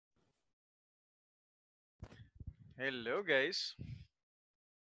Hello, guys.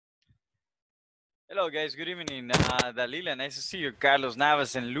 Hello, guys. Good evening. Dalila, nice to see you. Carlos,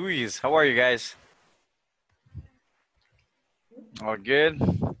 Navas, and Luis. How are you guys? All good?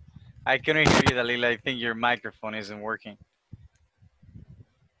 I couldn't hear you, Dalila. I think your microphone isn't working.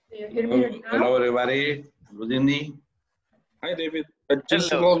 Do you hear me now? Hello, everybody. Good evening. Hi, David.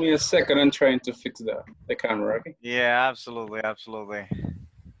 Just Hello. allow me a second. I'm trying to fix the camera, okay? Yeah, absolutely. Absolutely.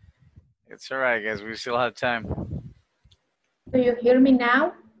 It's all right, guys. We still have time. Do you hear me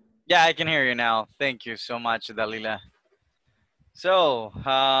now? Yeah, I can hear you now. Thank you so much, Dalila. So,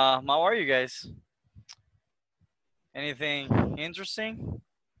 how are you guys? Anything interesting?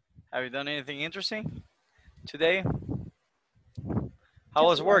 Have you done anything interesting today? How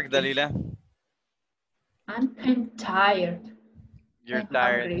was Just work, working. Dalila? I'm kind of tired. You're I'm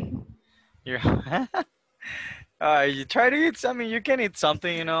tired. hungry. You're you try to eat something. You can eat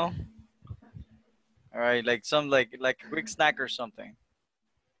something, you know. All right, like some like a quick snack or something.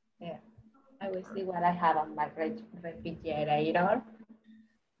 Yeah. I will see what I have on my refrigerator.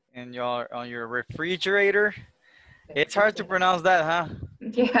 And your on your refrigerator. It's hard to pronounce that, huh?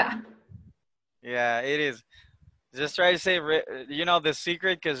 Yeah. Yeah, it is. Just try to say, you know, the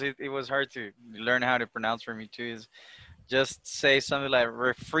secret, because it was hard to learn how to pronounce for me too, is just say something like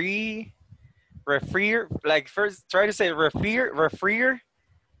like first try to say refrier,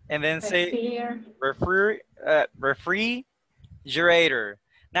 and then say Fear. refrigerator.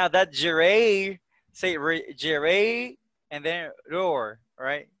 Now that gere, say gere, and then roar,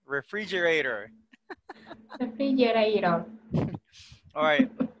 right? Refrigerator. Refrigerator. All right.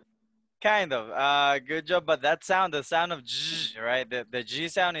 Kind of. Good job. But that sound, the sound of G, right? The G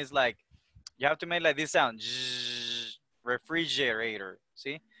sound is like, you have to make like this sound. Zzz, refrigerator.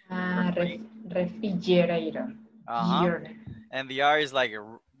 See? Refrigerator. Uh-huh. And the R is like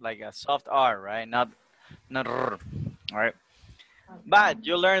a soft R, right? Not R. All right. But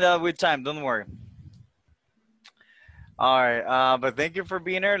you'll learn that with time. Don't worry. All right. But thank you for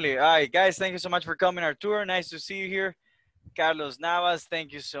being early. All right, guys. Thank you so much for coming our tour. Nice to see you here. Carlos Navas,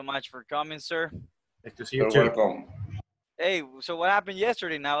 thank you so much for coming, sir. Nice to see you too. Welcome. Hey, so what happened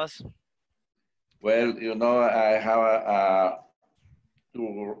yesterday, Navas? Well, you know, I have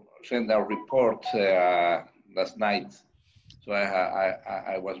to send a report last night. So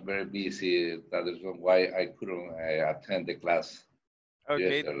I was very busy. That is why I couldn't attend the class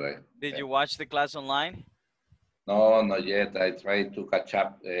yesterday. Did you watch the class online? No, not yet. I tried to catch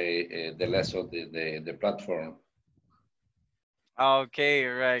up the lesson, the platform. Okay,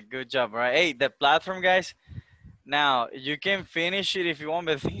 right. Good job. Right. Hey, the platform, guys. Now, you can finish it if you want,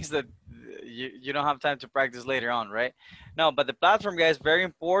 but things that you don't have time to practice later on, right? No, but the platform, guys, very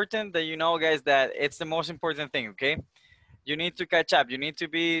important that you know, guys, that it's the most important thing, okay? You need to catch up. You need to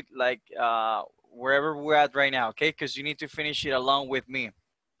be like wherever we're at right now, okay? Because you need to finish it along with me,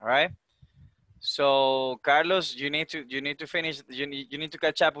 all right? So, Carlos, you need to finish. You need to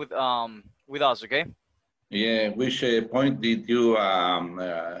catch up with us, okay? Yeah, which point did you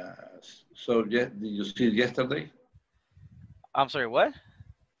did you see yesterday? I'm sorry, what?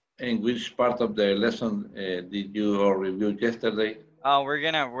 In which part of the lesson did you review yesterday? We're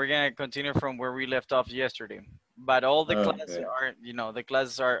gonna continue from where we left off yesterday, but all the classes are, you know, the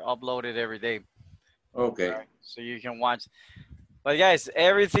classes are uploaded every day. Okay. Right? So you can watch. But guys,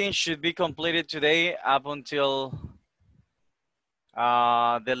 everything should be completed today up until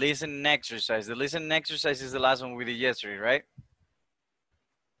the listening exercise. The listening exercise is the last one we did yesterday, right?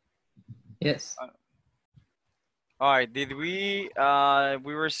 Yes. All right. Did we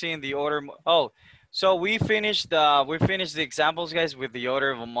were seeing the order. Oh, so we finished the examples, guys, with the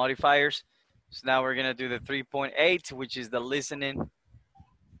order of modifiers. So now we're gonna do the 3.8, which is the listening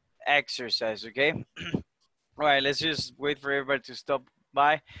exercise. Okay. All right. Let's just wait for everybody to stop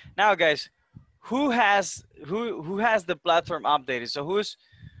by. Now, guys, who has the platform updated? So who's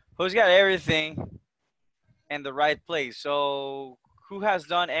got everything in the right place? So who has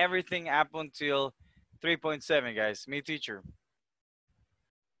done everything up until 3.7, guys? Me, teacher.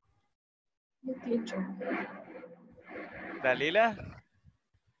 The teacher. Dalila?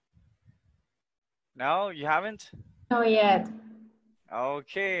 No, you haven't? Not yet.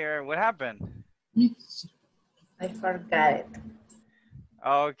 Okay, what happened? I forgot it.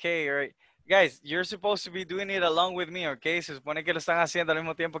 Okay, all right. Guys, you're supposed to be doing it along with me, okay? Se supone que lo están haciendo al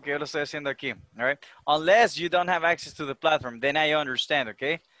mismo tiempo que yo lo estoy haciendo aquí, all right? Unless you don't have access to the platform, then I understand,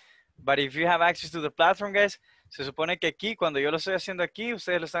 okay? But if you have access to the platform, guys, se supone que aquí, cuando yo lo estoy haciendo aquí,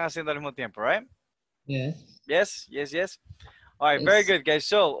 ustedes lo están haciendo al mismo tiempo, right? Yes. Yes, yes, yes. All right, very good, guys.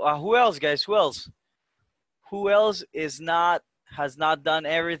 So, who else, guys? Who else? Who else has not done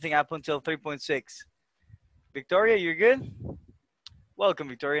everything up until 3.6? Victoria, you're good? Welcome,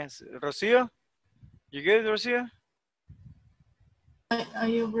 Victoria. Rocio, you good, Rocio?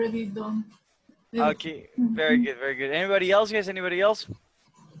 I already done. Okay, very good, very good. Anybody else, guys? Anybody else?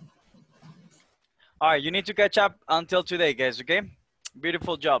 All right, you need to catch up until today, guys, okay?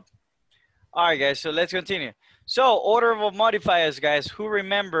 Beautiful job. All right, guys, so let's continue. So, order of modifiers, guys. Who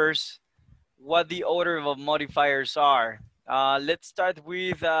remembers what the order of modifiers are? Let's start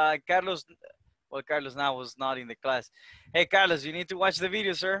with Carlos. Well, Carlos now was not in the class. Hey, Carlos, you need to watch the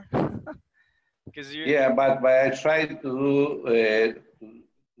video, sir. Because you. Yeah, but I tried to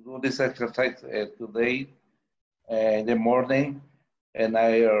do this exercise today in the morning, and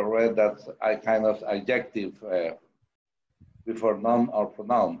I read that I kind of adjective before noun or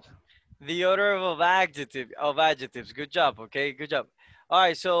pronoun. The order of adjectives. Good job. Okay, good job. All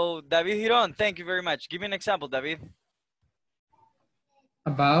right. So David Giron, thank you very much. Give me an example, David.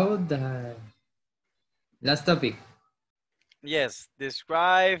 About the last topic. Yes.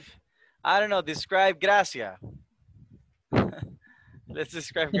 Describe. I don't know. Describe Gracia. Let's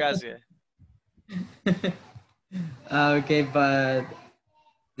describe Gracia. Okay, but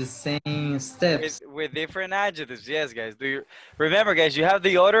the same steps. With different adjectives. Yes, guys. Do you remember, guys? You have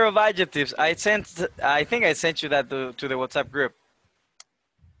the order of adjectives. I think I sent you that to the WhatsApp group.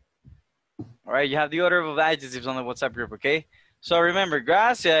 All right. You have the order of adjectives on the WhatsApp group. Okay. So remember,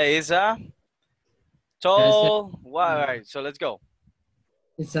 Gracia is a tall. All right. So let's go.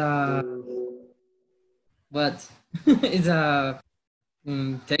 It's a what? It's a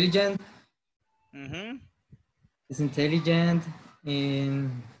intelligent. Mm-hmm. It's intelligent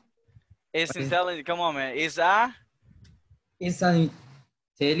in. It's intelligent. Come on, man. It's a. It's an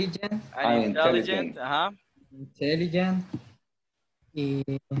intelligent. An intelligent. Uh-huh. Intelligent. In,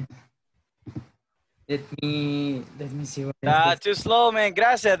 let me see what is Too slow, man.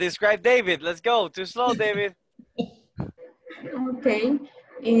 Gracias. Describe David. Let's go. Too slow, David. Okay.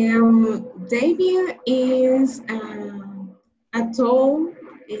 David is a tall,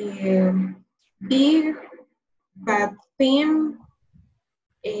 big, but thin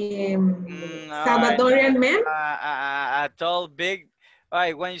Salvadorian man. A tall, big. All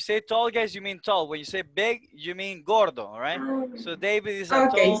right. When you say tall, guys, you mean tall. When you say big, you mean gordo. All right. So David is a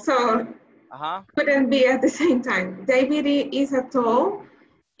Okay, tall. so couldn't be at the same time. David is a tall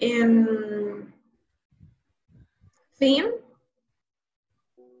and thin,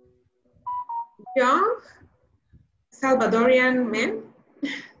 young Salvadorian man.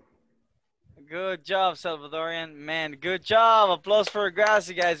 Good job, Salvadorian man. Good job. Applause for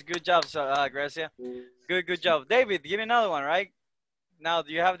Gracia, guys. Good job, Gracia. Good job. David, give me another one, right? Now,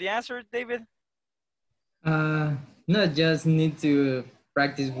 do you have the answer, David? No, just need to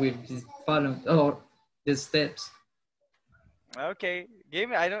practice with the follow or the steps. Okay. Give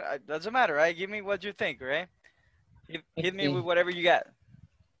me, doesn't matter, right? Give me what you think, right? Hit me with whatever you got.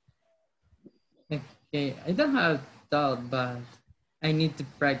 Okay, I don't have doubt, but I need to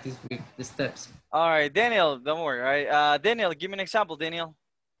practice with the steps. All right, Daniel, don't worry, all right? Daniel, give me an example, Daniel.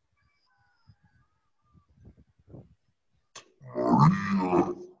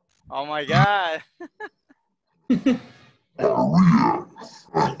 Oh my God.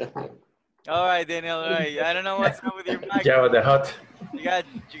 All right, Daniel, all right. I don't know what's up with your mic. Java the Hut. You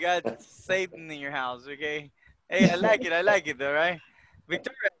got Satan in your house, okay? Hey, I like it, all right?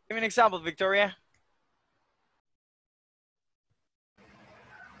 Victoria, give me an example, Victoria.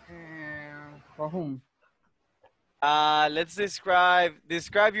 For whom? Let's describe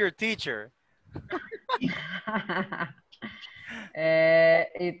your teacher.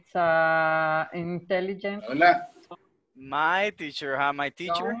 It's intelligent. Hola. My teacher, my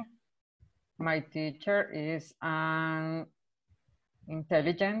teacher? My teacher is an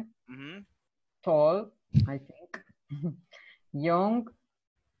intelligent, tall, I think, young,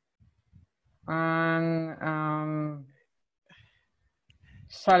 and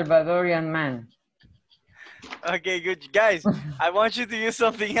Salvadorian man. Okay, good. Guys, I want you to use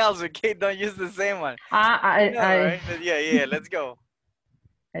something else, okay? Don't use the same one. Right? Yeah, let's go.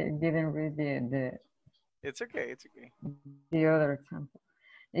 I didn't read the It's okay. the other example.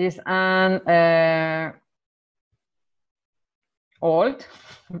 Is an old,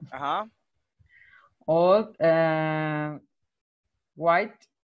 old, white,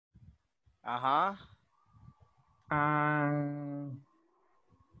 and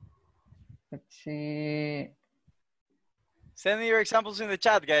let's see. Send me your examples in the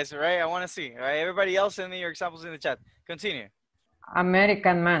chat, guys, all right? I want to see, all right? Everybody else, send me your examples in the chat. Continue.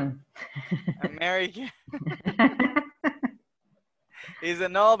 American man. American. He's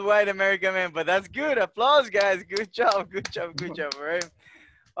an old white American man, but that's good. Applause, guys. Good job, all right?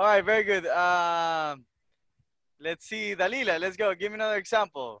 All right, very good. Let's see, Dalila. Let's go. Give me another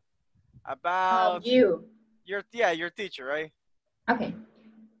example about You. your teacher, right? Okay.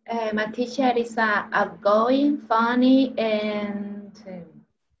 My teacher is outgoing, funny, and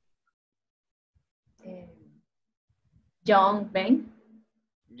young man.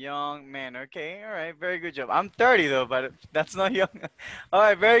 Young man. Okay. All right. Very good job. I'm 30 though, but that's not young. All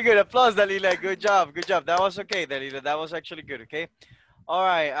right. Very good. Applause, Dalila. Good job. Good job. That was okay, Dalila. That was actually good. Okay. All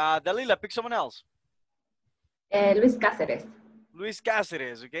right. Dalila, pick someone else. Luis Cáceres. Luis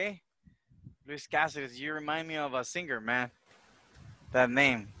Cáceres. Okay. Luis Cáceres. You remind me of a singer, man. That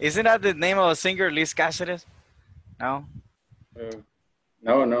name. Isn't that the name of a singer, Luis Cáceres? No.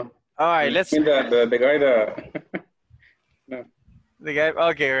 No, no. All right. You Let's. mean the guy that? No. The guy.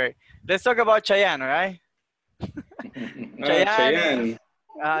 Okay. Right. Let's talk about Chayanne. All right. Chayanne is. Cheyenne.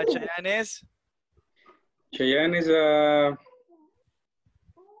 Chayanne is. Cheyenne is a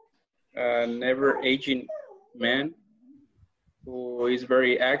never aging man who is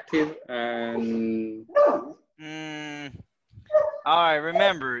very active and Mm, all right.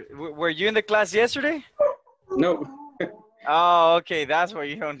 Remember, were you in the class yesterday? no. Oh, okay. That's what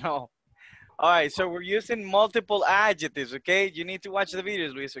you don't know. All right. So we're using multiple adjectives. Okay. You need to watch the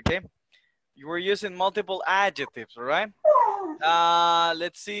videos, Luis. Okay. You were using multiple adjectives. All right.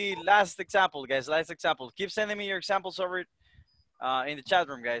 Let's see. Last example, guys. Last example. Keep sending me your examples over in the chat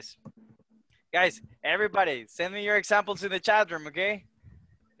room, guys. Guys, everybody, send me your examples in the chat room, okay?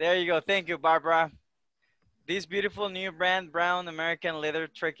 There you go. Thank you, Barbara. These beautiful new brand brown American leather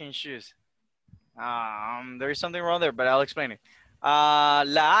trekking shoes. There is something wrong there, but I'll explain it. La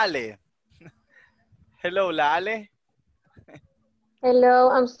Ale. Hello, La Ale. Hello,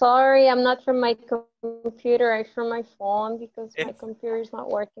 I'm sorry. I'm not from my computer. I'm from my phone because my computer is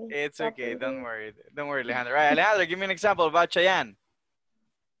not working. It's okay. Don't worry. Don't worry, Alejandra. All right, Alejandra, give me an example about Cheyenne.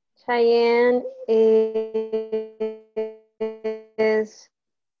 Cheyenne is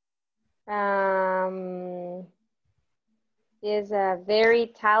very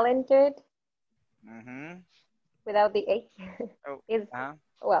talented without the A.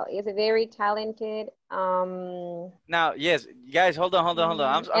 Oh, Is very talented. Now, yes, guys, hold on.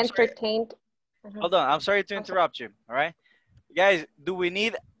 I'm entertained. Sorry. Hold on. I'm sorry to interrupt you. All right, guys, do we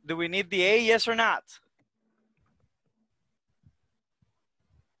need the A? Yes or not?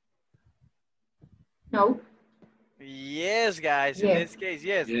 No. Yes, guys. Yes. In this case,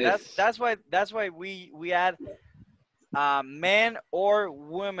 yes. That's why we add men or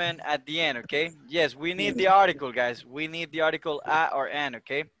women at the end. Okay. Yes, we need the article, guys. We need the article at or an.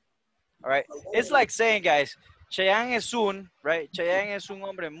 Okay. All right. It's like saying, guys, Cheyenne es right? Cheyenne es un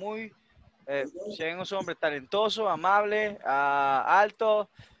hombre muy, Cheyenne es un hombre talentoso, amable, alto,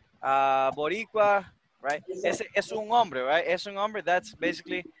 boricua, right? Ese es un hombre, right? Es un hombre. That's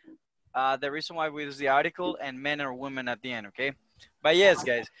basically the reason why we use the article and men or women at the end, okay? But yes,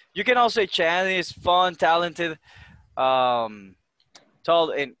 guys, you can also say Chan is fun, talented, tall,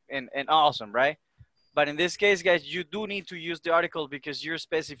 and awesome, right? But in this case, guys, you do need to use the article because you're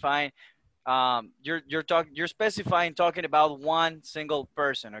specifying, you're specifying talking about one single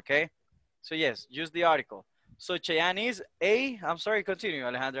person, okay? So yes, use the article. So Cheyenne is a. I'm sorry, continue,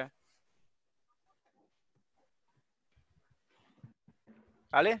 Alejandra.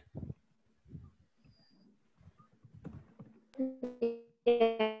 Ale?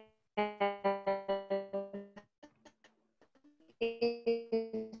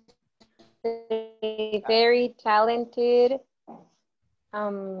 Very talented.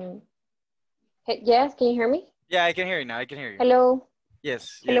 Yes, can you hear me? Yeah, I can hear you now. I can hear you. Hello.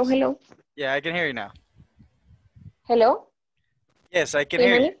 Yes. Hello, yes. hello. Yeah, I can hear you now. Hello. Yes, I can you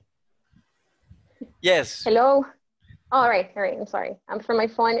hear hear you. me? Yes. Hello. All right, all right. I'm sorry. I'm from my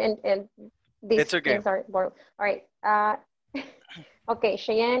phone and these It's okay. things are boring. All right. Okay,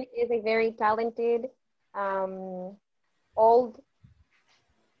 Cheyenne is a very talented, old.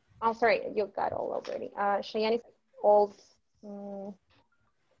 Oh, sorry, you got all already. Cheyenne is old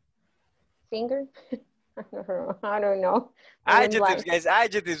singer. I don't know.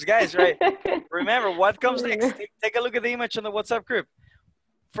 Adjectives, guys, right? Remember, what comes next? Take a look at the image on the WhatsApp group.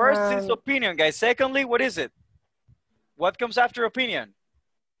 First is opinion, guys. Secondly, what is it? What comes after opinion?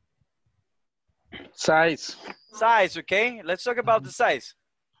 Size. Size, okay? Let's talk about the size.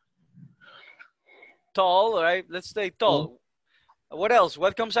 Tall, all right? Let's say tall. What else?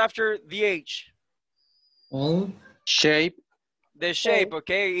 What comes after the age? Old. Shape. The shape,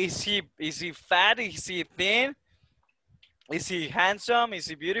 okay? Is he fat? Is he thin? Is he handsome? Is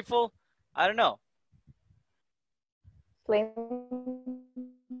he beautiful? I don't know. Slim.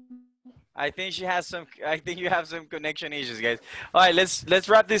 I think she has some. I think you have some connection issues, guys. All right, let's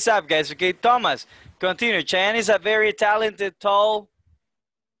wrap this up, guys. Okay, Thomas, continue. Cheyenne is a very talented, tall,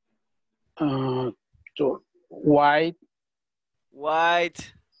 So white,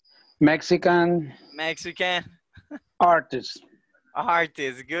 white Mexican Mexican artist.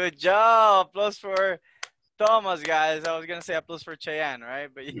 artist. Good job. Plus for Thomas, guys. I was gonna say a plus for Cheyenne, right?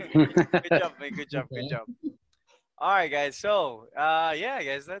 But good job, man. Good job. Good job. All right, guys. So, yeah,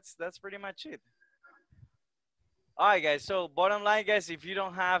 guys, that's pretty much it. All right, guys. So, bottom line, guys, if you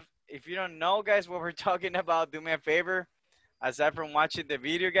don't know, guys, what we're talking about, do me a favor. Aside from watching the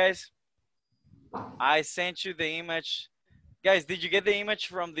video, guys, I sent you the image. Guys, did you get the image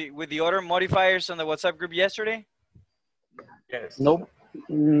from with the other modifiers on the WhatsApp group yesterday? Yes. Nope.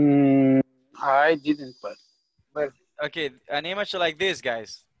 I didn't, but Okay, an image like this,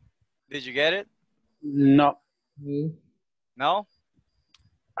 guys. Did you get it? no, No?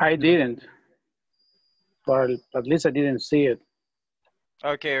 I didn't. Or at least I didn't see it.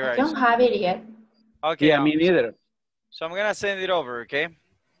 Okay, I right. don't have it yet. Okay, Yeah, me neither. so I'm gonna send it over, okay?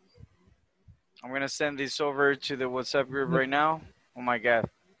 I'm gonna send this over to the WhatsApp group right now. Oh my God.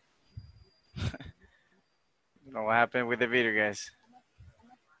 Don't know what happened with the video, guys.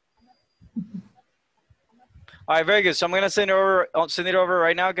 All right, very good. So I'm gonna send it over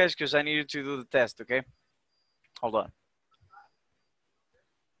right now, guys, because I need you to do the test, okay? Hold on.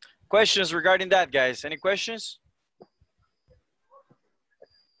 Questions regarding that, guys? Any questions?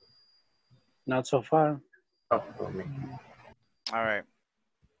 Not so far. Oh, for me. All right.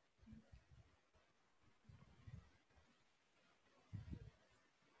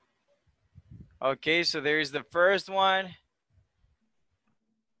 Okay, so there's the first one.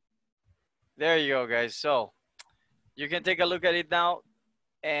 There you go, guys. So you can take a look at it now.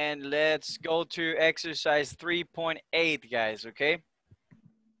 And let's go to exercise 3.8, guys, okay?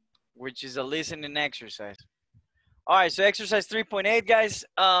 Which is a listening exercise. All right, so exercise 3.8, guys.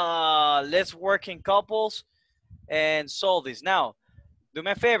 Let's work in couples and solve this. Now, do me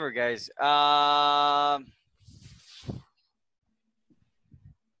a favor, guys.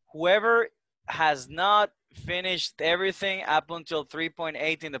 Whoever has not finished everything up until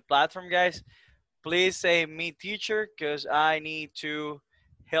 3.8 in the platform, guys, please say me, teacher, because I need to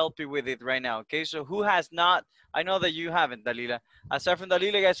help you with it right now. Okay, so who has not? I know that you haven't, Dalila. Aside from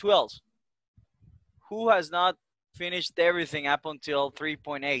Dalila, guys, who else? Who has not finished everything up until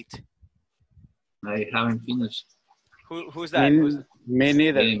 3.8? I haven't finished. Who's that? Me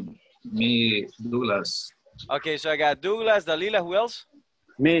neither. Me, Douglas. Okay, so I got Douglas, Dalila, who else?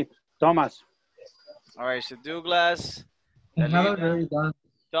 Me, Thomas. All right, so Douglas, I have already done.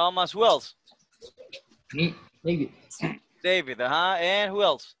 Thomas, who else? Me, David. David, and who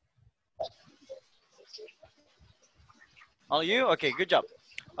else? All you? Okay, good job.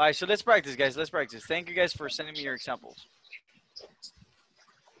 All right, so let's practice, guys. Let's practice. Thank you guys for sending me your examples.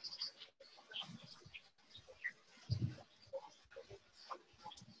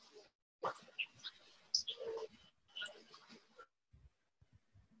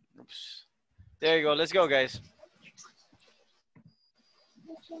 Oops. There you go. Let's go, guys.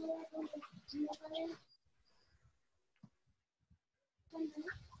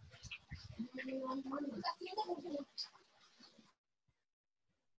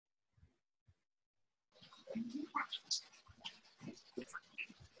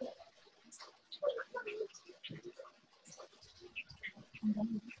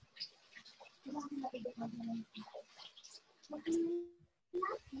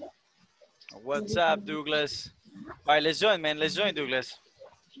 What's up, Douglas? All right, let's join, man. Let's join, Douglas.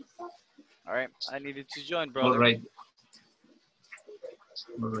 All right, I needed to join, brother. All right.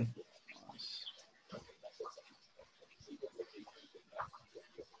 All right.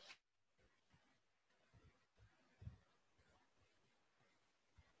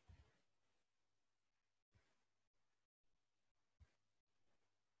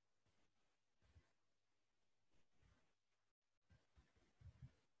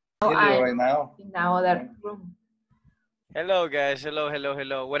 Video right now. In another room. Hello, guys. Hello, hello,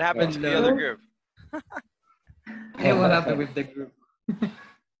 hello. What happened to the other group? Hey, what happened with the group?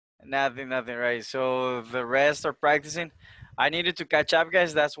 Nothing, nothing, right? So the rest are practicing. I needed to catch up,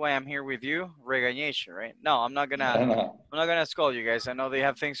 guys. That's why I'm here with you. Regañation, right? No, I'm not gonna scold you guys. I know they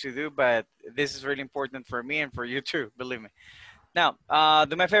have things to do, but this is really important for me and for you too. Believe me. Now,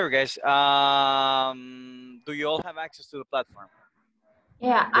 do me a favor, guys. Do you all have access to the platform?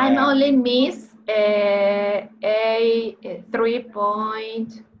 Yeah, I'm only miss a 3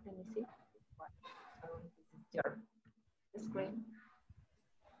 point. Let me see. Your screen.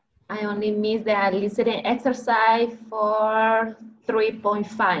 I only miss the listening exercise for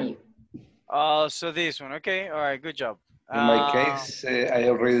 3.5. So this one, okay, all right, good job. In my case, I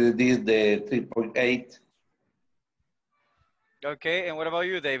already did the 3.8. Okay, and what about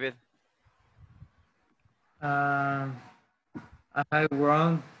you, David? I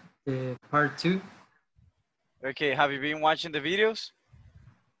wrong the part 2. Okay, have you been watching the videos?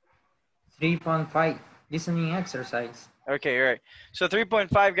 3.5 listening exercise. Okay, all right. So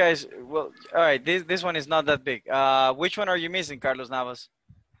 3.5, guys. Well, all right. This one is not that big. Which one are you missing, Carlos Navas?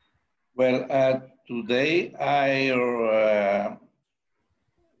 Well, today I,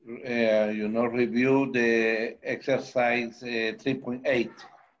 review the exercise 3.8.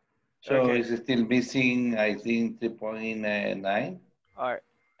 So Okay. it's still missing, I think, 3.9. All right.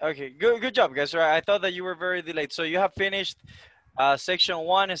 Okay. Good job, guys. All right. I thought that you were very delayed. So you have finished section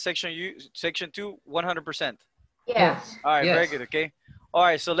 1 and section 2 100%. Yeah. All right. Yes. Very good. Okay. All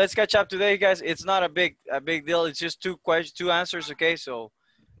right. So let's catch up today, guys. It's not a big deal. It's just two questions, two answers. Okay. So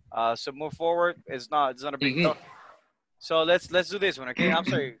so move forward. It's not a big deal. So let's do this one. Okay. I'm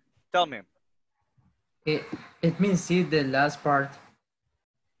sorry. Tell me. It means see the last part.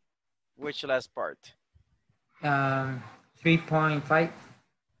 Which last part? 3.5.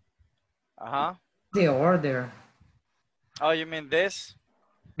 Uh-huh. The order. Oh, you mean this?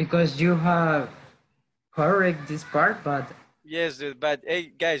 Because you have correct this part, but Yes, dude, but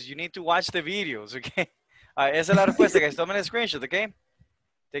hey, guys, you need to watch the videos, okay? All right, esa es la respuesta, guys. Tomen a screenshot, okay?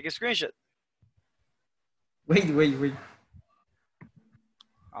 Take a screenshot. wait.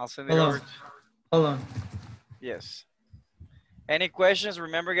 I'll send it over. Hold on. Yes. Any questions?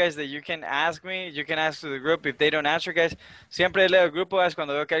 Remember, guys, that you can ask me. You can ask to the group. If they don't answer, guys, siempre leo el grupo, guys.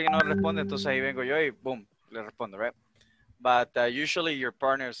 Cuando veo que alguien no responde, entonces ahí vengo yo y boom, le respondo, right? But usually your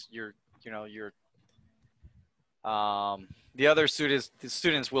partners, the other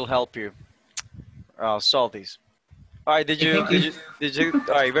students will help you solve these. All right, did you, all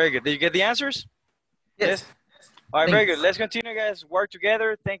right, very good. Did you get the answers? Yes. All right, very good. Let's continue, guys. Work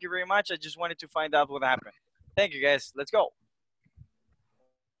together. Thank you very much. I just wanted to find out what happened. Thank you, guys. Let's go.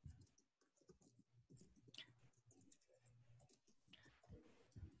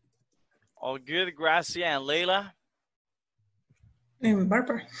 All good, Gracia and Layla. And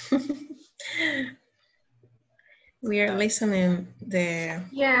Barbara. We are listening the.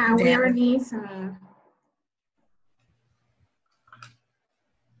 Yeah, we are listening.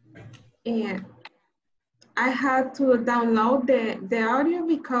 And I had to download the audio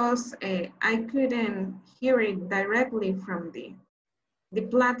because I couldn't hear it directly from the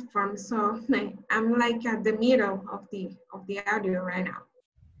platform. So I'm like at the middle of the audio right now.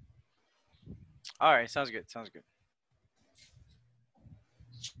 All right, sounds good. Sounds good.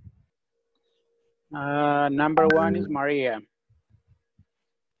 Number 1 is Maria.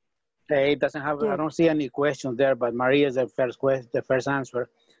 It doesn't have. I don't see any questions there, but Maria is the first answer.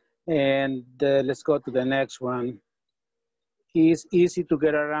 And let's go to the next one. It's easy to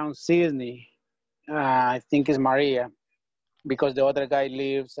get around Sydney. I think it's Maria, because the other guy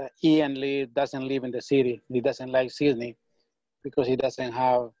lives. Ian doesn't live in the city. He doesn't like Sydney because he doesn't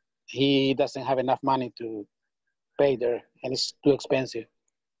have enough money to pay there, and it's too expensive.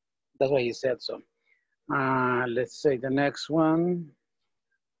 That's what he said. So let's say the next one.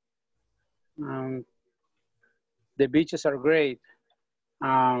 The beaches are great.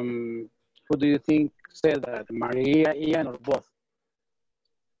 Who do you think said that? Maria, Ian, or both?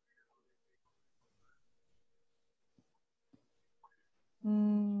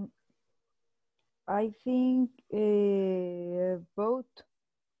 I think both.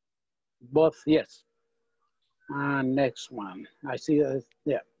 Both, yes. Next one. I see.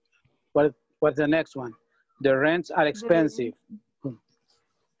 Yeah. What's the next one? The rents are expensive.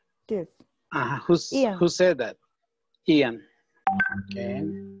 Yes. Who said that? Ian. Okay.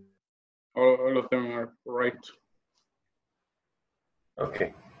 All of them are right.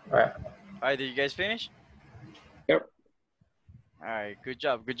 Okay. All right. All right. Did you guys finish? Yep. All right. Good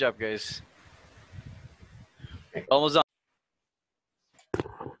job. Good job, guys. Almost done.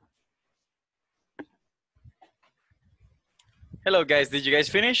 Hello, guys. Did you guys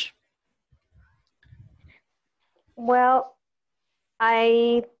finish? Well,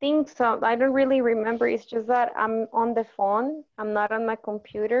 I think so. I don't really remember. It's just that I'm on the phone. I'm not on my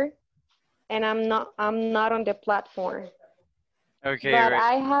computer, and I'm not on the platform. Okay. But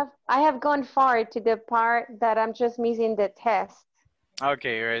right. I have gone far to the part that I'm just missing the test.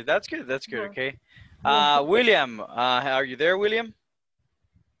 Okay. Right. That's good. That's good. Okay. William, are you there, William?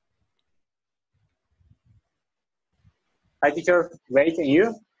 Hi, teacher. Great, and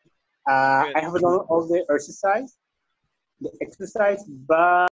you? I have done all the exercise,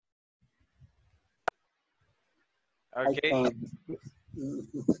 but okay.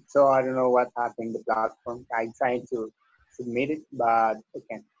 So I don't know what happened in the platform. I tried to submit it, but I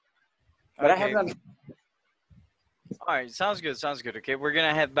can't. But I have Okay. done. All right. Sounds good. Sounds good. Okay. We're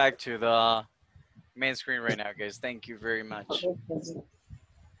gonna head back to the main screen right now, guys. Thank you very much.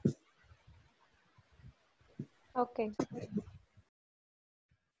 Okay.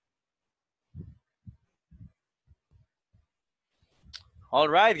 All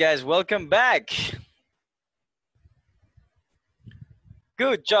right, guys. Welcome back.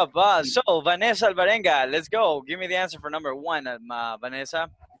 Good job. So Vanessa Alvarenga, let's go. Give me the answer for number one, Vanessa.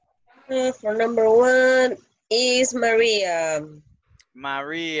 For number one is Maria.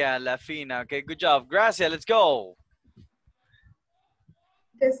 Maria Lafina. Okay, good job. Gracia, let's go.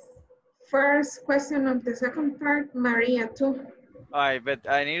 This first question of the second part, Maria too. All right, but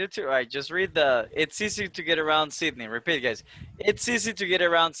I needed to. All right, just read the. It's easy to get around Sydney. Repeat, guys. It's easy to get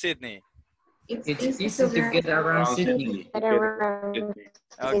around Sydney. It's easy to get around Sydney.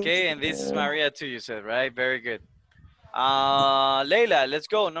 Okay, and this is Maria too. You said right. Very good. Leila, let's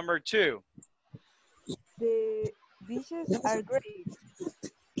go. Number two. The dishes are great.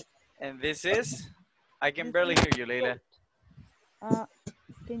 And this is. I can barely hear you, Leila.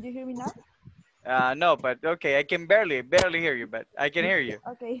 Can you hear me now? No, but okay, I can barely hear you, but I can hear you.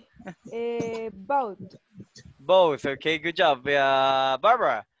 Okay. Both. Both. Okay, good job.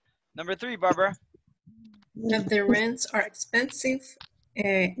 Barbara, number three, Barbara. That the rents are expensive.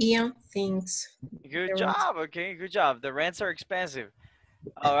 Ian thinks. Good job. Okay, good job. The rents are expensive.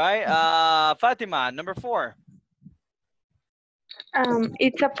 All right. Fatima, number four.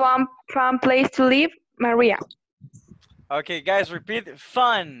 It's a fun place to live, Maria. Okay, guys, repeat.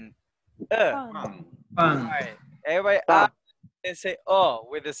 Fun. Fun. All right. Everybody, and say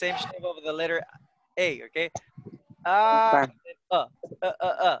with the same shape of the letter A. Okay. Fun.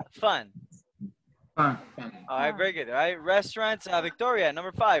 Fun. All right, very good. All right, restaurants. Victoria,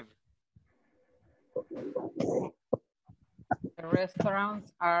 number five. The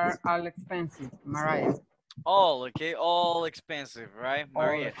restaurants are all expensive, Mariah. All okay, all expensive, right,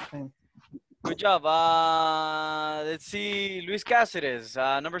 Maria? Expensive. Good job. Let's see, Luis Cáceres,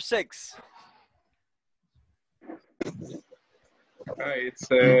 number six.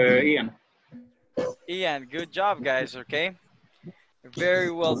 It's Ian. Ian, good job, guys. Okay,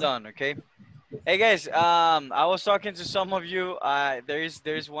 very well done. Okay, hey guys, I was talking to some of you.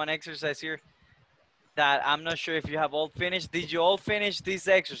 There's one exercise here that I'm not sure if you have all finished. Did you all finish this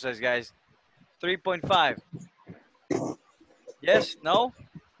exercise, guys? 3.5. Yes? No?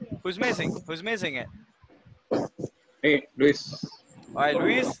 Who's missing? Who's missing it? Hey, Luis. All right,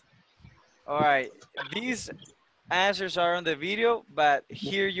 Luis. All right. These answers are on the video, but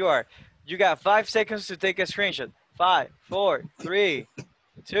here you are. You got 5 seconds to take a screenshot. 5, 4, 3,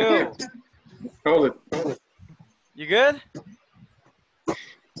 2. Hold it. You good?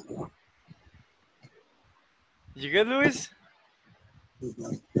 You good, Luis?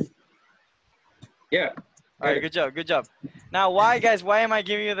 Yeah. All right, good job, good job. Now, why, guys, why am I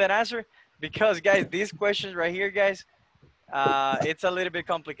giving you that answer? Because, guys, these questions right here, guys, it's a little bit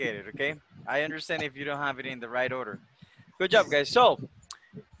complicated, okay? I understand if you don't have it in the right order. Good job, guys. So,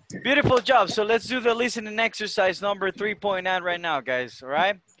 beautiful job. So, let's do the listening exercise number 3.9 right now, guys, all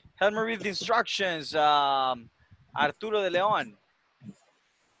right? Help me read the instructions, Arturo de Leon.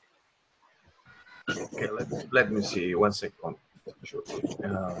 Okay, let me see. 1 second. Sure.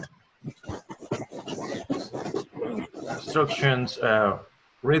 Instructions.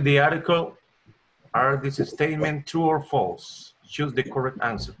 Read the article. Are this statement true or false? Choose the correct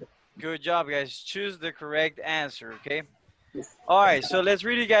answer. Good job, guys. Choose the correct answer, okay? All right, so let's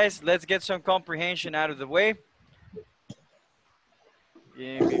read it, guys. Let's get some comprehension out of the way.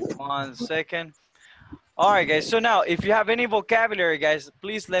 Give me 1 second. All right, guys. So now, if you have any vocabulary, guys,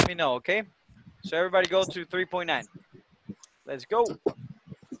 please let me know, okay? So everybody go to 3.9. Let's go.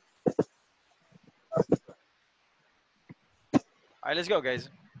 All right, let's go, guys.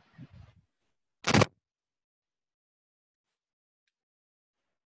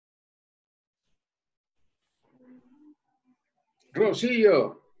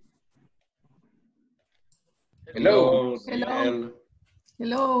 Rosillo. Hello. Hello.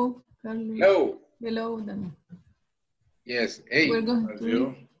 Hello, Carlos. Hello. Hello, Dan. Yes. Hey. We're going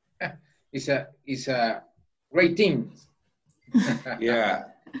to It's a great team. Yeah.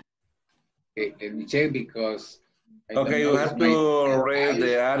 Okay, let me check because. Okay, you have to read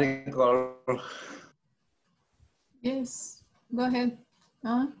the article. Yes. Go ahead.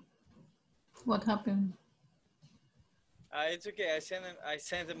 What happened? It's okay. I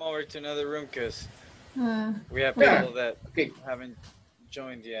sent them over to another room because Uh, we have people that haven't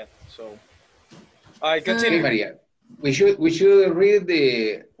joined yet. So, all right, continue, Maria. We should read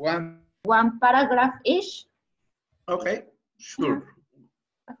the one paragraph each. Okay, sure.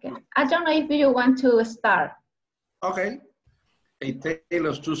 Okay. I don't know if you want to start. Okay. A tale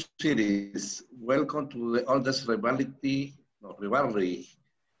of two cities. Welcome to the oldest rivalry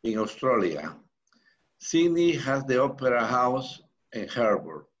in Australia. Sydney has the Opera House and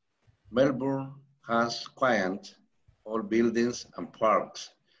Harbour. Melbourne has quiet, old buildings and parks.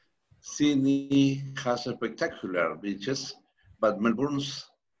 Sydney has spectacular beaches, but Melbourne's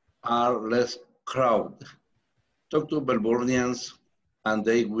are less crowded. Talk to Melbournians and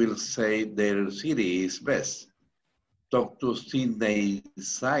they will say their city is best. Talk to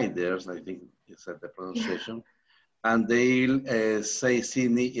Sydney-siders, I think is the pronunciation, and they'll say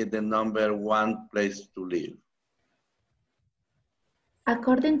Sydney is the #1 place to live.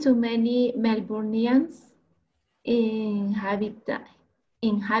 According to many Melbournians,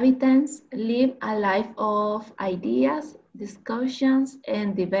 inhabitants live a life of ideas, discussions,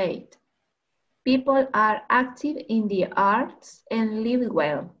 and debate. People are active in the arts and live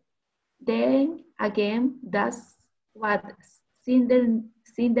well. Then again, that's what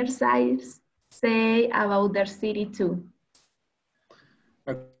Cindersides say about their city too.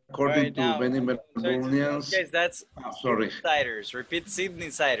 According to many Melbournians, guys, that's sorry. Sydney-siders. Repeat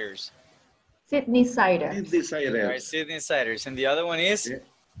Sydney-siders. Sydney-siders. Sydney-siders. All right, Sydney-siders. And the other one is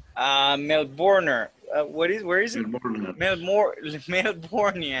Melbourner. Where is it?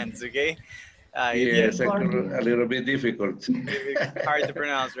 Melbournians, okay? Yes, a little bit difficult. Hard to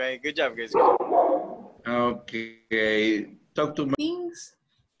pronounce, right? Good job, guys. Okay, talk to me. Things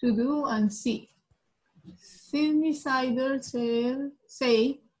to do and see. Sydney-siders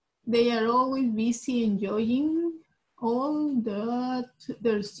say they are always busy enjoying all that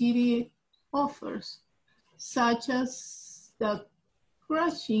their city offers, such as the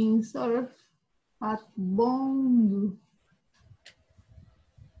crashing surf at Bondi.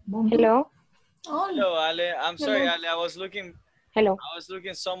 Hello? Oh, Hello, Ale. I'm sorry, hello. Ale. I was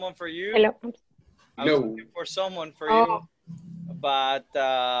looking someone for you. Hello. I was looking for someone for you, but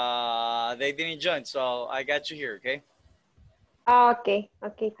they didn't join, so I got you here, okay? Okay,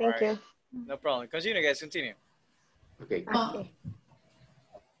 okay, thank you. No problem. Continue, guys. Continue. Okay.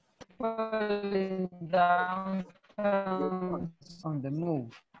 Downtown on the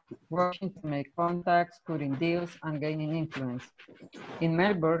move, rushing to make contacts, cutting deals, and gaining influence. In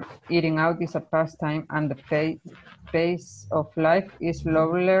Melbourne, eating out is a pastime and the pace of life is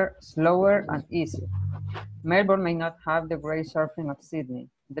slower and easier. Melbourne may not have the great surfing of Sydney,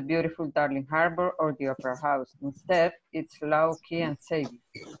 the beautiful Darling Harbour, or the Opera House. Instead, it's low-key and safe.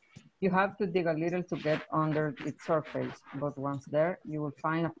 You have to dig a little to get under its surface, but once there, you will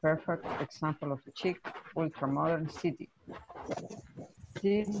find a perfect example of a chic, ultra-modern city.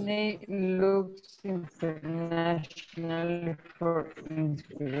 Sydney looks internationally for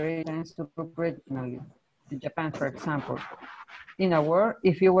inspiration to look regionally. Japan, for example. In a word,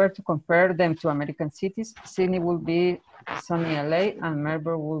 if you were to compare them to American cities, Sydney would be sunny LA and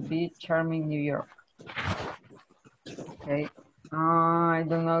Melbourne would be charming New York. Okay. I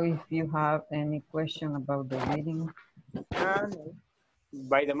don't know if you have any question about the reading.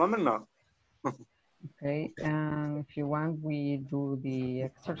 By the moment, no. Okay, and if you want, we do the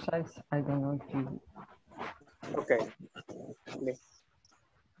exercise. I don't know if you... Okay.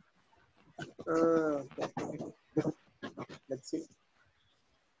 Let's see.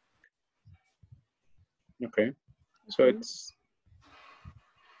 Okay. So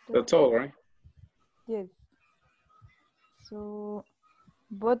that's all, right? Yes. So,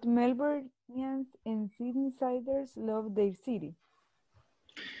 both Melbournians and Sydney-siders love their city.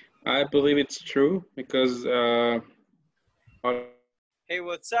 I believe it's true because Hey,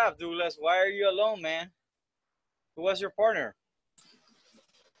 what's up, Douglas? Why are you alone, man? Who was your partner?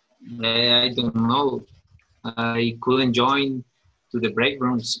 I don't know. I couldn't join to the break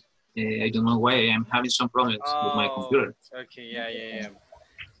rooms. I don't know why. I'm having some problems with my computer. Okay, yeah.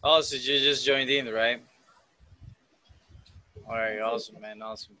 Oh, so you just joined in, right? All right, awesome, man,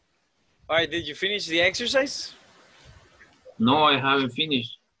 awesome. All right, did you finish the exercise? No, I haven't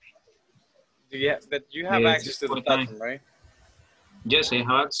finished. But you have access to the platform, right? Yes, I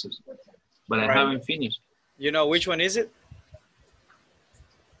have access, but I haven't finished. You know which one is it?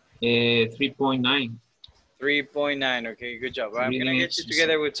 3.9. 3.9. Okay, good job. I'm gonna get you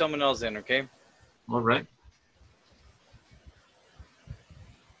together with someone else then. Okay. All right.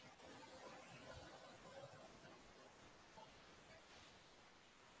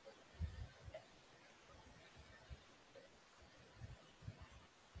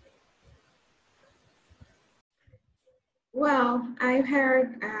 Well, I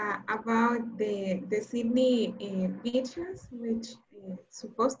heard about the Sydney beaches, which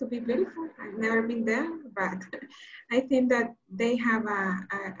supposed to be beautiful. I've never been there, but I think that they have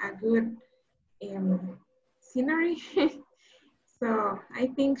a good scenery. So I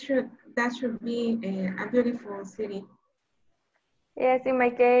think that should be a beautiful city. Yes, in my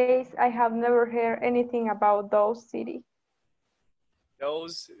case, I have never heard anything about those cities.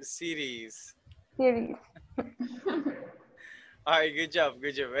 Those cities. Cities. All right, good job,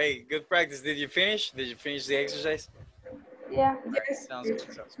 good job. Hey, good practice. Did you finish? Did you finish the exercise? Yeah. All right, sounds good,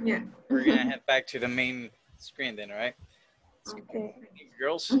 sounds good. Yeah. We're gonna head back to the main screen then, all right? Okay.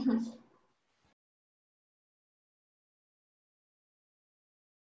 Girls.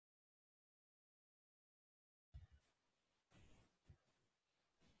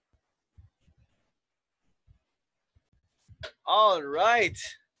 All right.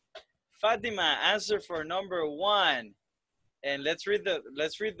 Fatima, answer for number 1. And let's read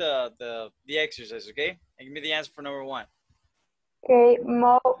the exercise, okay? And give me the answer for number 1. Okay,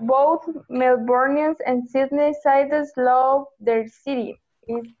 both Melbournians and Sydneysiders love their city.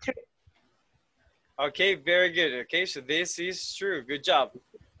 It's true. Okay, very good. Okay, so this is true. Good job.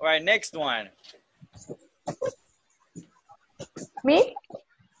 All right, next one. Me?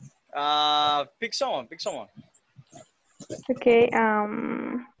 Pick someone, pick someone. Okay,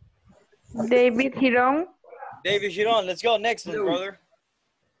 David Hiron. David Giron, let's go. Next one, brother.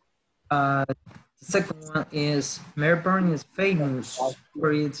 The second one is Melbourne is famous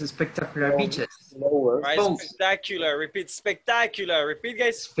for its spectacular beaches. Right, spectacular. Repeat, spectacular. Repeat,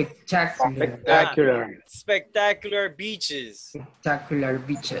 guys. Spectacular. Spectacular beaches. Spectacular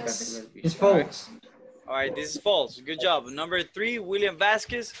beaches. It's false. All right, this is false. Good job. Number 3, William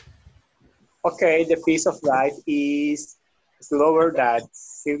Vasquez. Okay, the pace of life is slower than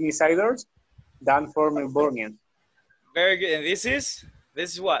Sydneysiders than for Melbournians. Very good. And this is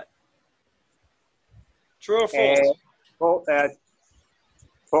what? True or false?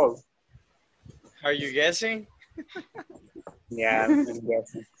 False. Are you guessing? Yeah, I'm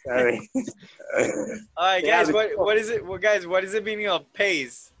guessing. Sorry. All right, Yeah, guys. What is it? Well, guys, what is the meaning of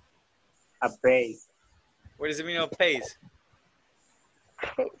pace? A pace. What does it mean of pace?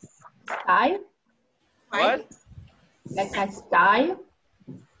 Style, What? like a style.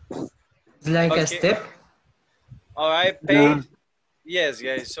 It's like Okay. a step. All right, pace. Yes,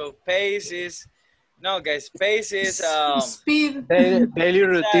 guys. So pace is guys. Pace is speed. Daily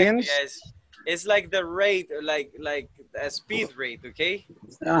routines. Guys. It's like the rate, like a speed rate. Okay.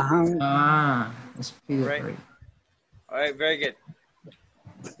 Speed right. rate. All right. Very good.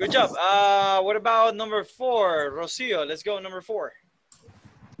 Good job. What about number 4, Rocio? Let's go. Number 4.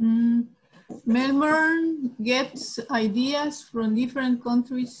 Melbourne gets ideas from different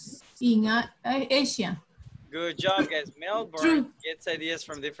countries in Asia. Good job, guys. Melbourne gets ideas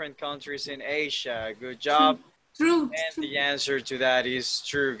from different countries in Asia. Good job. True. And the answer to that is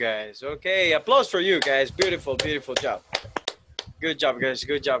true, guys. Okay, applause for you, guys. Beautiful, beautiful job. Good job, guys.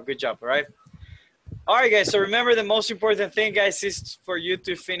 Good job, good job. All right. All right, guys. So remember, the most important thing, guys, is for you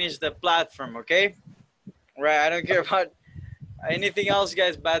to finish the platform, okay? All right. I don't care about anything else,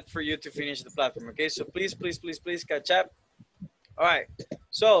 guys, but for you to finish the platform, okay? So please, please, please, please catch up. All right.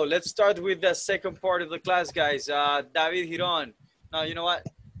 So let's start with the second part of the class, guys. David Giron. No, you know what?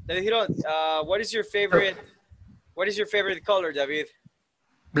 David Giron, what is your favorite color, David?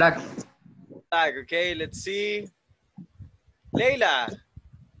 Black. Black, okay. Let's see. Leila,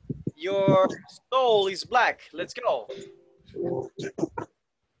 your soul is black. Let's go.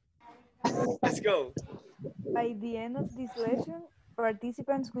 Let's go. By the end of this lesson,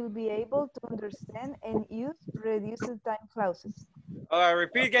 participants will be able to understand and use reduced time clauses. All right,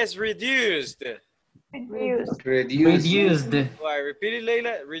 repeat, guys. Reduced. Reduced. All right, repeat it,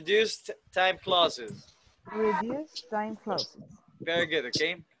 Leila. Reduced time clauses. Reduced time clauses. Very good,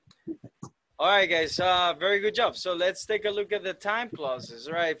 okay. All right, guys, very good job. So let's take a look at the time clauses.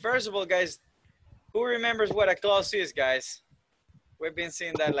 All right, first of all, guys, who remembers what a clause is, guys? We've been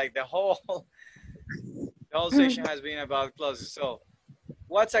seeing that like the whole section has been about clauses. So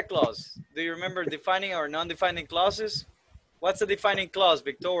what's a clause? Do you remember defining or non-defining clauses? What's a defining clause,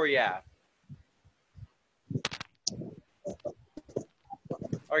 Victoria?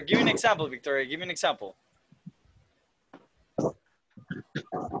 Or give me an example, Victoria. Give me an example.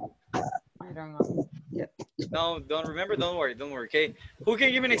 I don't know. Yeah. No, don't remember? Don't worry, okay? Who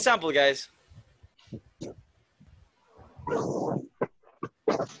can give me an example, guys? No.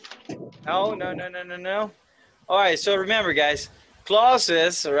 All right, so remember, guys,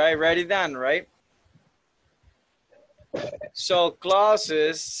 clauses, all right, write it down, right? So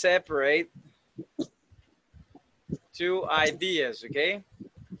clauses separate two ideas, okay?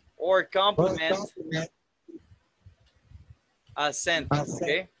 or complement a sentence,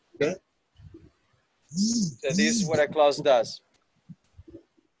 okay? So this is what a clause does.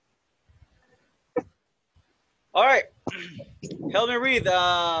 All right, help me read.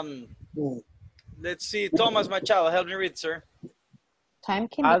 Let's see, Thomas Machado, help me read, sir. Time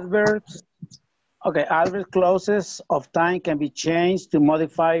can be Adverbs. Okay, adverb clauses of time can be changed to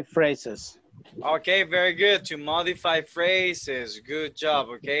modify phrases. Okay, very good. To modify phrases. Good job,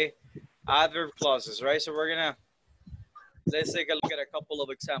 okay? Adverb clauses, right? So let's take a look at a couple of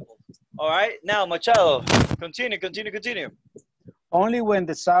examples. All right, now Machado, continue. Only when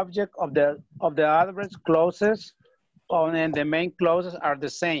the subject of the adverb clauses and the main clauses are the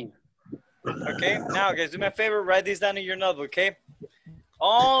same. Okay, now guys, do me a favor, write this down in your notebook, okay?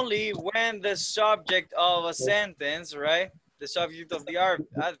 Only when the subject of a sentence, right? The subject of the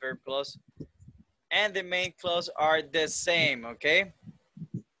adverb clause and the main clause are the same, okay?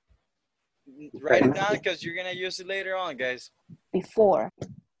 Write it down because you're gonna use it later on, guys. before.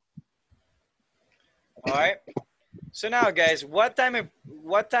 All right. So now, guys, what time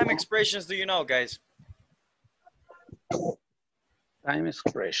expressions do you know, guys? Time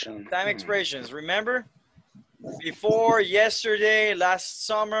expression. Time expressions. Remember? Before, yesterday, last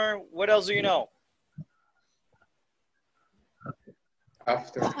summer. What else do you know?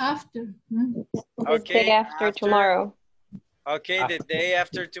 After. Okay. Day after tomorrow. Okay, the day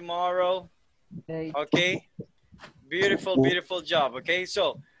after tomorrow. Okay. Beautiful job. Okay,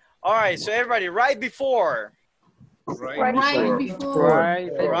 so, all right. So everybody, right before. Right before.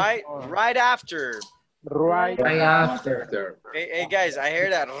 Right after. Right after. Hey guys, I hear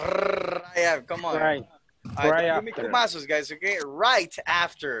that. Come on. Right. Give me kumazos, guys. Okay, right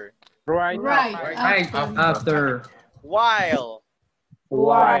after. Right After. While.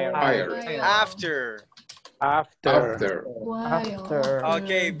 After.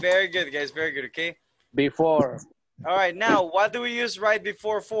 Okay, very good, guys. Very good. Okay. Before. All right. Now, what do we use right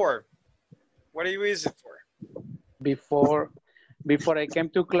before for? What do you use it for? Before I came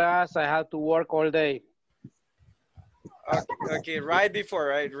to class, I had to work all day. Okay, right before,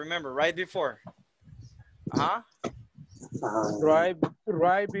 right? Remember, right before. Right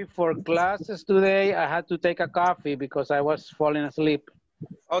before classes today, I had to take a coffee because I was falling asleep.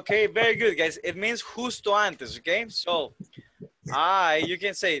 Okay, very good, guys. It means justo antes, okay? So, you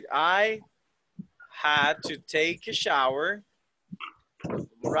can say it. I had to take a shower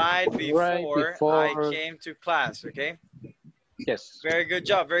right before I came to class, okay? Yes. Very good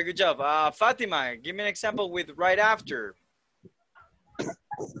job, very good job. Fatima, give me an example with right after.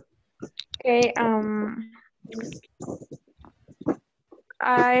 Okay,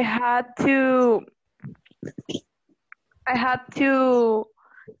 I had to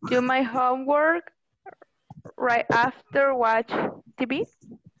do my homework right after watch TV.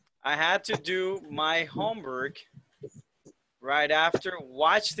 I had to do my homework right after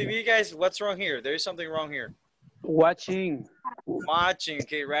watch TV, guys. What's wrong here? There's something wrong here. Watching,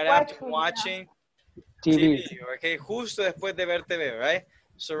 okay, right after watching TV, okay, justo después de ver TV, right?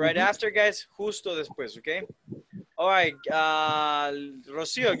 So right after, guys, justo después, okay? All right,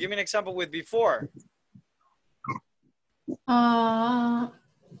 Rocio, give me an example with before. I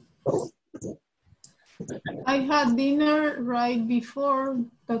had dinner right before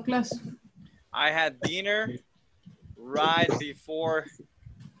the class. I had dinner right before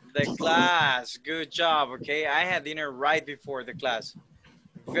the class. Good job, okay? I had dinner right before the class.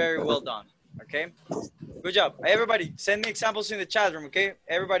 Very well done, okay? Good job. Everybody, send me examples in the chat room, okay?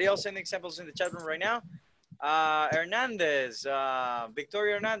 Everybody else send me examples in the chat room right now. Hernandez,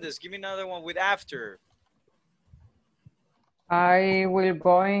 Victoria Hernandez, give me another one with after. I will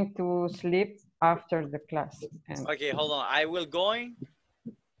going to sleep after the class. Okay, hold on. I will going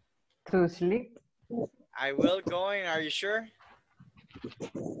to sleep. I will going. Are you sure?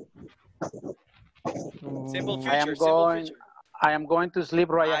 Simple future. I am going to sleep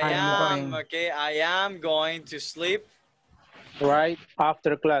right after. Okay, I am going to sleep. Right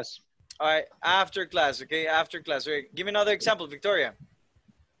after class. All right, after class. Okay, after class. Okay, give me another example, Victoria.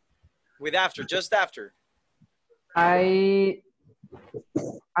 With after, just after. I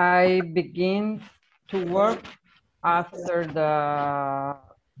begin to work after the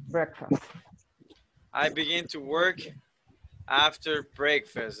breakfast. I begin to work after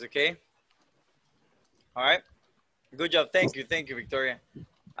breakfast, okay? All right. Good job. Thank you, Victoria.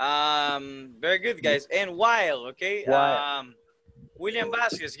 Very good, guys. And while, okay? William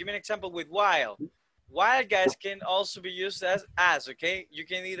Vasquez, give me an example with while. While, guys, can also be used as, okay? You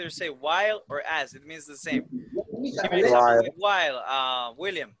can either say while or as. It means the same. Give me an example with while,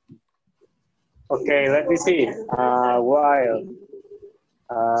 William. Okay, let me see. While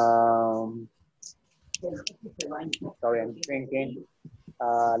Um, sorry, I'm thinking.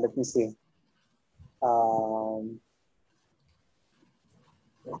 Let me see. Um,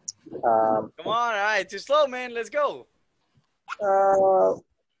 Come on, all right, too slow, man. Let's go. uh,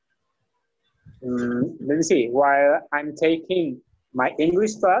 let me see. While I'm taking my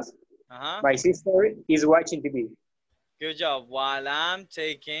English class, my sister is watching TV. Good job. While I'm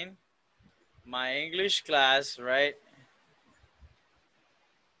taking my English class, right?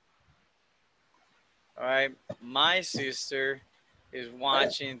 All right, my sister is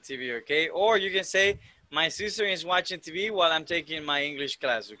watching TV, okay? Or you can say, my sister is watching TV while I'm taking my English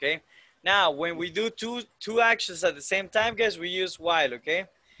class, okay? Now, when we do two actions at the same time, guys, we use while, okay?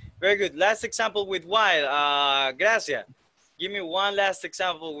 Very good. Last example with while. Gracia, give me one last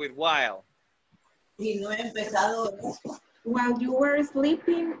example with while. While you were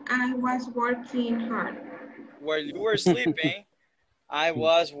sleeping, I was working hard. While you were sleeping, I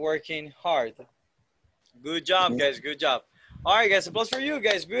was working hard. Good job, guys. Good job. All right, guys. Applause for you,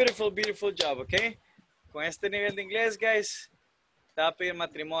 guys. Beautiful, beautiful job, okay? Con este nivel de inglés, guys, te va a pedir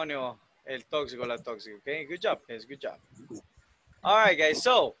matrimonio el tóxico, la tóxica, okay? Good job, guys. Good job. All right, guys.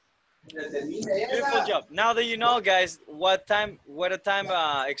 So, beautiful job. Now that you know, guys, what a time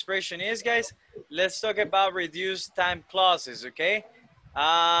expression is, guys, let's talk about reduced time clauses, okay?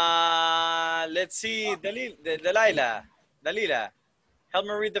 Let's see, Dalila, help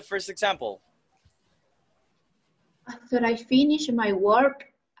me read the first example. After I finish my work,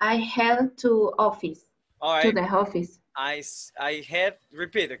 I head to office. All right. To the office. I head,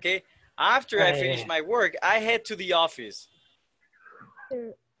 repeat, okay? After I finish my work, I head to the office.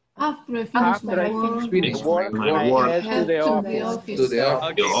 After I finish my work, I head to the office. To the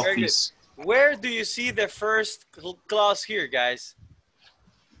office. Okay, very good. Where do you see the first clause here, guys?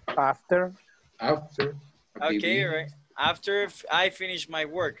 After. After. Okay, right. After I finish my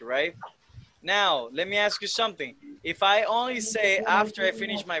work, right? Now, let me ask you something. If I only say after I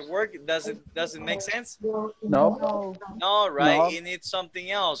finish my work, does it make sense? No. No, right? No. You need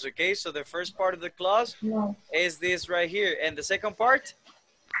something else, okay? So the first part of the clause is this right here. And the second part?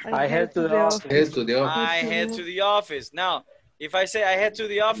 I head to the office. Head to the office. I head to the office. Now, if I say I head to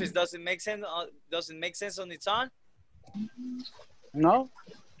the office, does it make sense? Does it make sense on its own? No.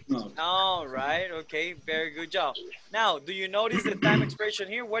 No, right? Okay, very good job. Now, do you notice the time expression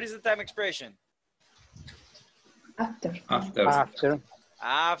here? What is the time expression? After.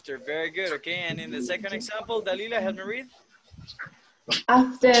 After, very good. Okay, and in the second example, Dalila, help me read.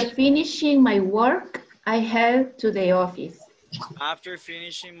 After finishing my work, I head to the office. After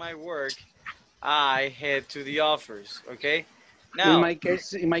finishing my work, I head to the office, okay? Now, in my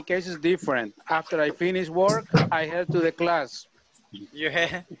case it's different. After I finish work, I head to the class. You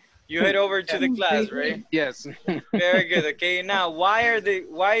head over to the class, right? Yes. Very good. Okay. Now, why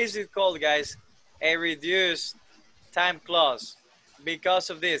is it called, guys, a reduced time clause? Because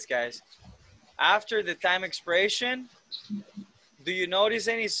of this, guys. After the time expression, do you notice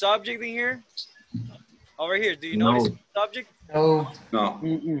any subject in here? Over here, do you notice any subject? No.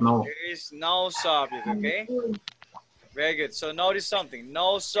 There is no subject, okay? Very good. So notice something.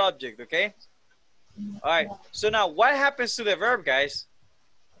 No subject, okay? All right. So now, what happens to the verb, guys?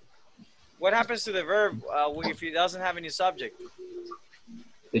 What happens to the verb if it doesn't have any subject?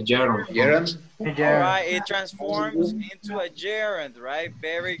 The gerund. All right. It transforms into a gerund, right?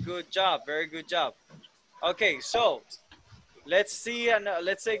 Very good job. Very good job. Okay. So let's see and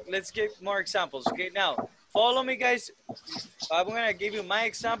let's get more examples. Okay. Now, follow me, guys. I'm gonna give you my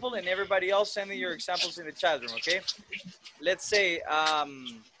example, and everybody else send me your examples in the chat room. Okay. Let's say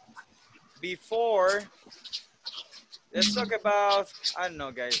before. Let's talk about, I don't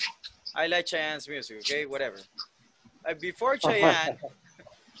know, guys. I like Cheyenne's music, okay? Whatever. Before Cheyenne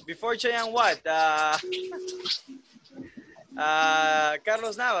what?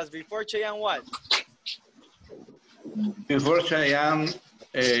 Carlos Navas, before Cheyenne what? Before Cheyenne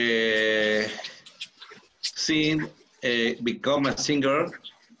become a singer,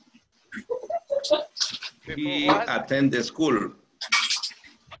 he attended school.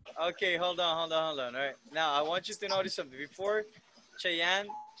 Okay, hold on. All right. Now, I want you to notice something. Before Cheyenne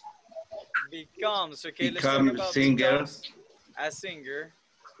becomes, okay, let's talk about becomes a singer.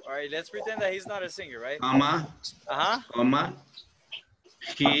 All right, let's pretend that he's not a singer, right? Comma,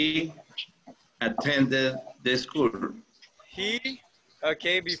 he attended the school.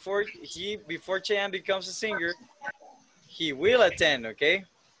 Okay, before Cheyenne becomes a singer, he will attend, okay?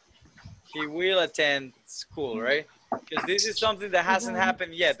 He will attend school, right? Because this is something that hasn't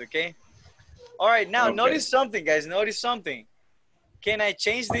happened yet, okay? All right, now notice something, guys. Notice something. Can I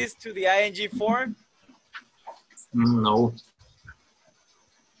change this to the ing form? No.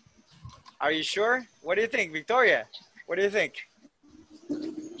 Are you sure? What do you think, Victoria? What do you think?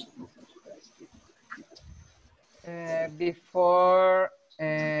 Before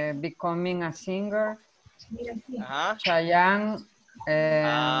becoming a singer, Chayanne.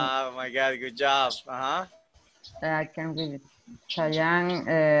 Oh my God, good job. I can read it.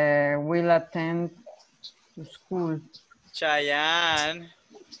 Chayanne will attend to school. Chayanne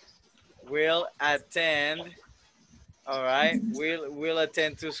will attend. All right, will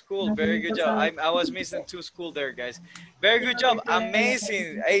attend to school. Very good job. I was missing to school there, guys. Very good job.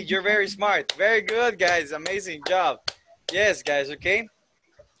 Amazing. Hey, you're very smart. Very good, guys. Amazing job. Yes, guys. Okay.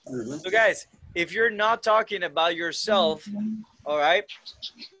 So, guys, if you're not talking about yourself, all right,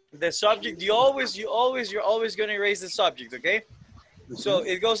 the subject you're always gonna erase the subject. Okay. So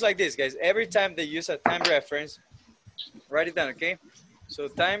it goes like this, guys. Every time they use a time reference, write it down. Okay. So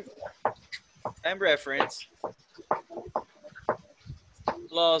time reference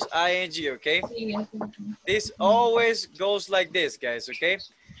plus ing, okay? This always goes like this, guys, okay?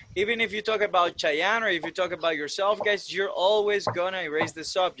 Even if you talk about Chayanne or if you talk about yourself, guys, you're always gonna erase the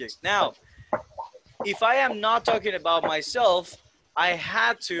subject. Now, if I am not talking about myself, I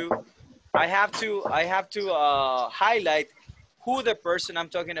have to highlight who the person I'm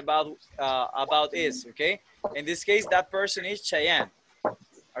talking about is, okay? In this case, that person is Chayanne,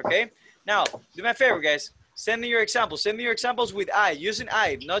 okay? Now, do me a favor, guys. Send me your examples. Send me your examples with I, using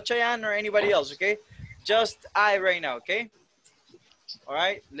I, not Chayanne or anybody else, okay? Just I right now, okay? All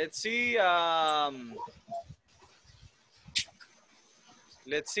right, let's see.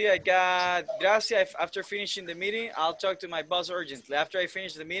 Let's see, I got Gracia. After finishing the meeting, I'll talk to my boss urgently. After I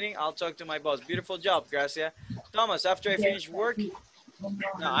finish the meeting, I'll talk to my boss. Beautiful job, Gracia. Thomas, after I finish work,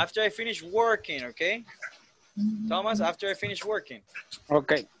 no, after I finish working, okay? Thomas, after I finish working.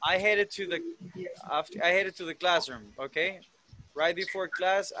 Okay. I headed to the classroom, okay? Right before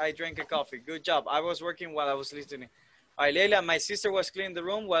class, I drank a coffee. Good job. I was working while I was listening. All right, Leila, my sister was cleaning the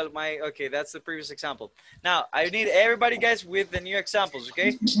room while okay, that's the previous example. Now, I need everybody, guys, with the new examples,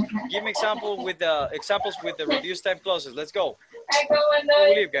 okay? Give me examples with the reduced time clauses. Let's go. Before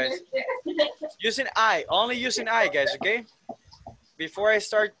we leave, guys. Using I, only using I, guys, okay? Before I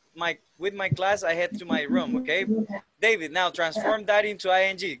start with my class, I head to my room, okay? David, now transform that into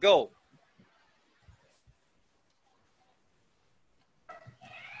ing. Go.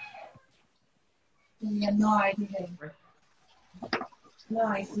 No idea. No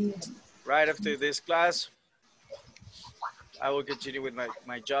idea. Right after this class, I will continue with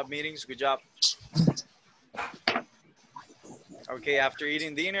my job meetings. Good job. Okay, after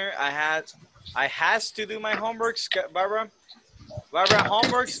eating dinner, I has to do my homeworks, Barbara. Barbara,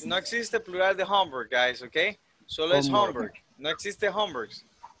 homeworks, no existe plural de homework, guys, okay? Solo es homework. No existe homeworks.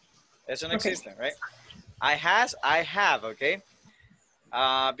 Eso no existe, right? I have, okay?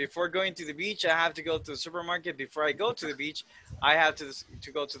 Before going to the beach, I have to go to the supermarket. Before I go to the beach, I have to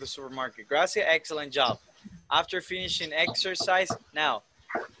go to the supermarket. Gracia, excellent job. After finishing exercise, now,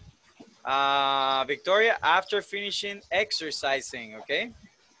 Victoria, after finishing exercising, okay?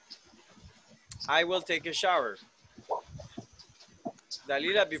 I will take a shower.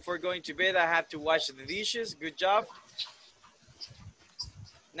 Dalila, before going to bed, I have to wash the dishes. Good job.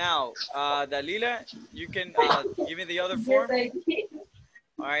 Now, Dalila, you can give me the other form.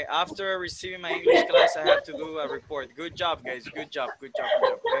 All right, after receiving my English class, I have to do a report. Good job, guys. Good job, good job, good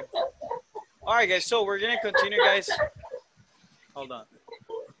job, okay? All right, guys, so we're gonna continue, guys. Hold on.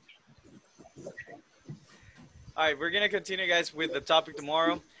 All right, we're gonna continue, guys, with the topic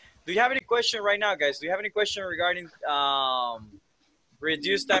tomorrow. Do you have any question right now, guys? Do you have any question regarding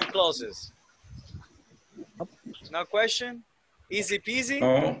reduced time clauses? No question? Easy peasy?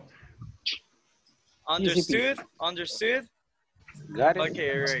 No. Understood? Understood? Got it.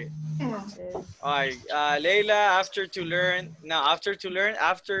 Okay, right. All right, Leila, after learning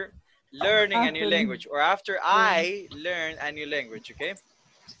a new language, or after I learn a new language, okay?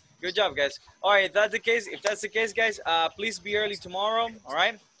 Good job, guys. All right, if that's the case, guys, please be early tomorrow, all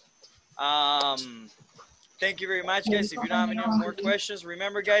right? Thank you very much, guys. If you don't have any more questions,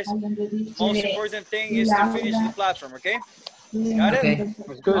 remember, guys, most important thing is to finish the platform, okay? Got it? Okay.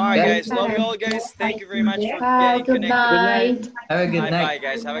 All right, guys. Love you all, guys. Thank you very much for getting Good connected. night. Have a good Bye, night.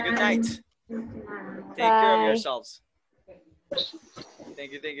 guys. Have a good night. Take care of yourselves.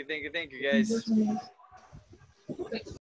 Thank you, guys.